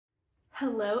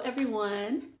Hello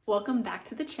everyone, welcome back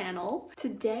to the channel.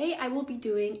 Today I will be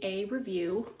doing a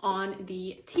review on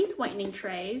the teeth whitening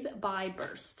trays by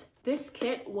Burst. This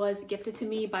kit was gifted to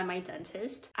me by my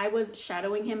dentist. I was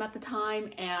shadowing him at the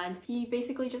time and he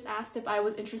basically just asked if I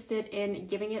was interested in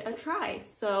giving it a try.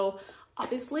 So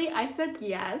obviously I said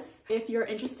yes. If you're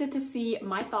interested to see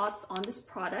my thoughts on this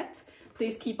product,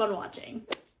 please keep on watching.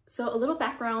 So a little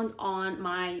background on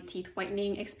my teeth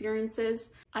whitening experiences.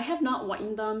 I have not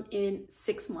whitened them in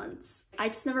 6 months. I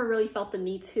just never really felt the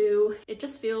need to. It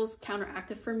just feels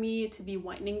counteractive for me to be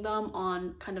whitening them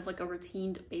on kind of like a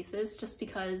routine basis just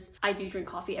because I do drink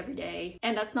coffee every day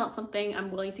and that's not something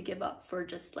I'm willing to give up for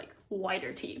just like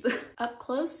whiter teeth. Up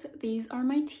close, these are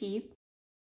my teeth.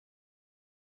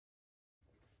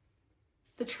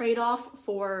 The trade-off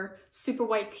for super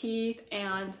white teeth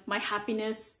and my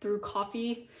happiness through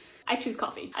coffee, I choose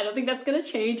coffee. I don't think that's gonna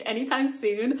change anytime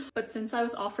soon, but since I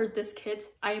was offered this kit,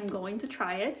 I am going to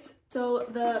try it. So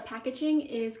the packaging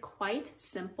is quite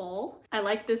simple. I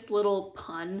like this little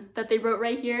pun that they wrote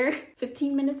right here.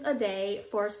 15 minutes a day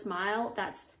for a smile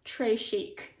that's tray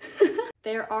chic.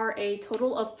 There are a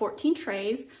total of 14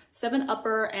 trays, 7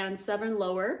 upper and 7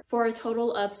 lower, for a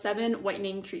total of 7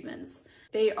 whitening treatments.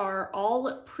 They are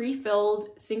all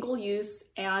pre-filled,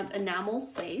 single-use, and enamel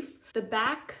safe. The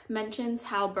back mentions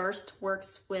how Burst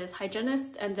works with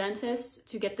hygienists and dentists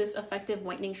to get this effective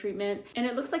whitening treatment, and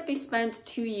it looks like they spent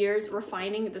 2 years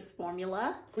refining this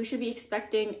formula. We should be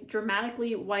expecting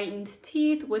dramatically whitened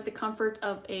teeth with the comfort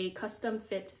of a custom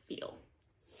fit feel.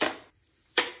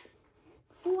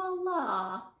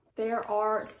 Voila! There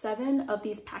are 7 of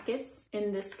these packets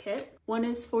in this kit. One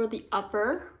is for the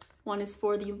upper, one is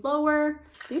for the lower.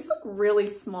 These look really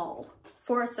small.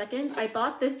 For a second, I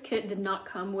thought this kit did not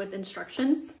come with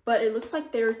instructions, but it looks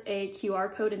like there's a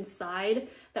QR code inside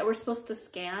that we're supposed to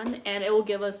scan and it will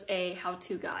give us a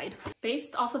how-to guide.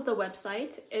 Based off of the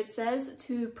website, it says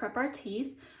to prep our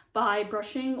teeth by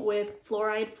brushing with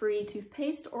fluoride-free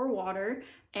toothpaste or water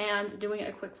and doing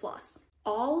a quick floss.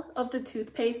 All of the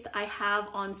toothpaste I have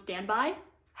on standby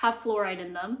have fluoride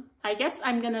in them. I guess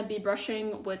I'm gonna be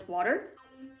brushing with water.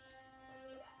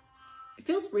 It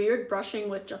feels weird brushing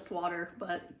with just water,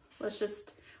 but let's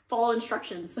just follow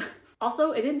instructions.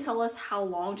 Also, it didn't tell us how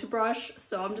long to brush,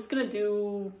 so I'm just gonna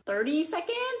do 30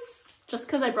 seconds just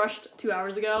because I brushed 2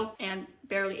 hours ago and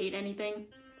barely ate anything.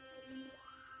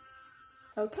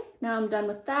 Okay, now I'm done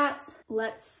with that.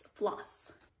 Let's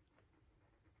floss.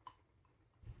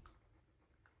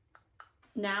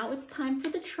 Now it's time for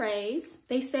the trays.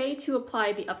 They say to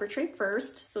apply the upper tray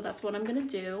first, so that's what I'm gonna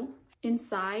do.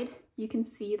 Inside, you can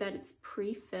see that it's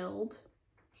pre-filled.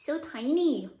 So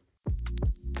tiny.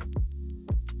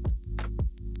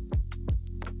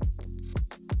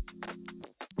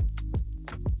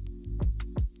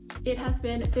 It has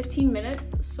been 15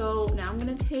 minutes, so now I'm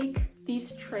gonna take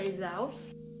these trays out.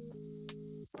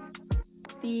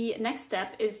 The next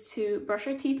step is to brush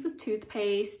our teeth with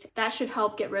toothpaste. That should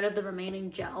help get rid of the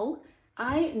remaining gel.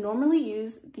 I normally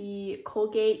use the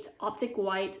Colgate Optic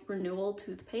White Renewal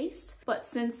toothpaste, but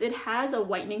since it has a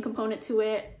whitening component to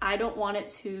it, I don't want it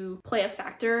to play a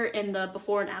factor in the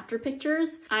before and after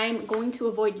pictures. I'm going to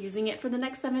avoid using it for the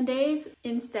next 7 days.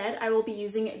 Instead, I will be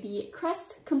using the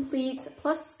Crest Complete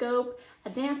Plus Scope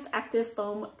Advanced Active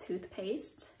Foam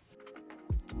toothpaste.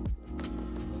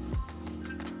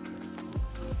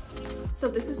 So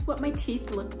this is what my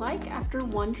teeth look like after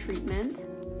one treatment.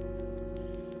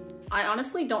 I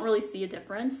honestly don't really see a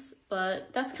difference, but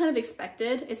that's kind of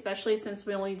expected, especially since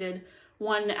we only did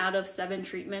 1 out of 7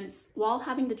 treatments. While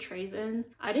having the trays in,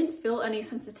 I didn't feel any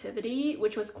sensitivity,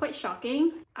 which was quite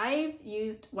shocking. I've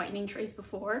used whitening trays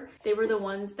before. They were the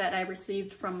ones that I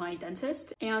received from my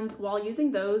dentist, and while using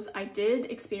those, I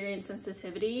did experience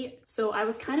sensitivity. So I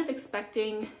was kind of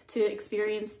expecting to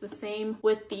experience the same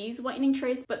with these whitening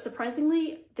trays, but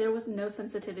surprisingly, there was no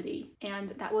sensitivity,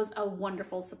 and that was a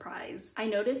wonderful surprise. I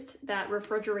noticed that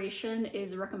refrigeration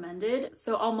is recommended,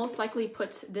 so I'll most likely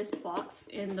put this box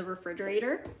in the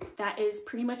refrigerator. That is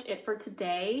pretty much it for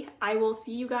today. I will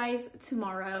see you guys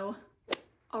tomorrow.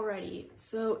 Alrighty,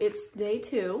 so it's day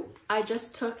 2. I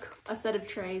just took a set of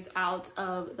trays out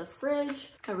of the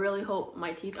fridge. I really hope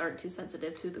my teeth aren't too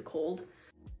sensitive to the cold.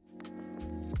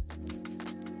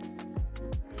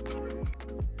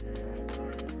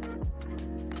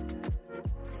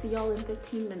 See y'all in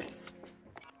 15 minutes.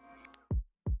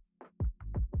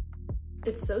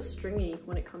 It's so stringy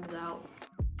when it comes out.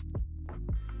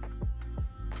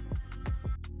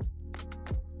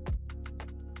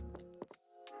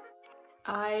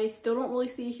 I still don't really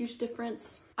see a huge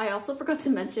difference. I also forgot to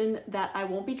mention that I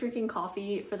won't be drinking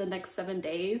coffee for the next 7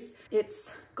 days.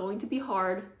 It's going to be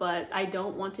hard, but I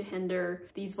don't want to hinder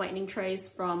these whitening trays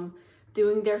from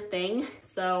doing their thing,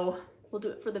 so we'll do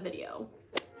it for the video.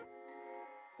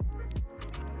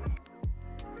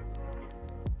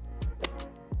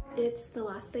 It's the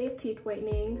last day of teeth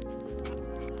whitening.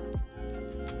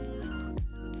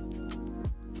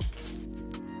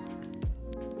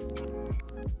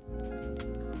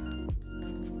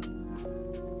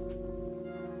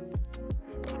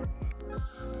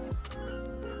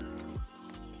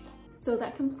 So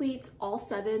that completes all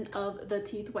 7 of the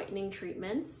teeth whitening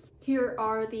treatments. Here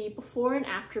are the before and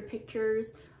after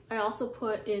pictures. I also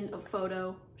put in a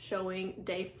photo showing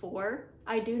day 4.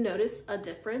 I do notice a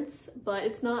difference, but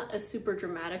it's not a super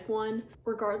dramatic one.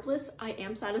 Regardless, I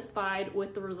am satisfied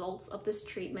with the results of this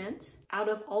treatment. Out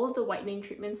of all of the whitening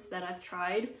treatments that I've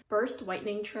tried, burst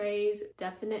whitening trays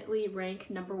definitely rank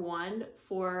 #1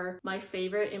 for my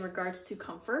favorite in regards to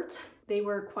comfort. They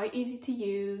were quite easy to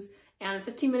use, and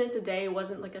 15 minutes a day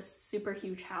wasn't like a super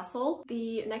huge hassle.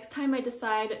 The next time I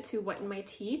decide to whiten my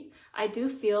teeth, I do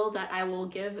feel that I will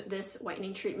give this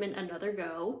whitening treatment another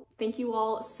go. Thank you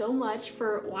all so much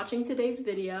for watching today's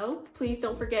video. Please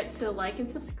don't forget to like and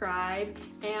subscribe,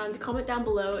 and comment down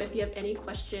below if you have any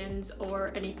questions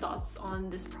or any thoughts on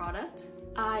this product.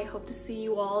 I hope to see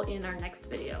you all in our next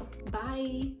video.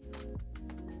 Bye!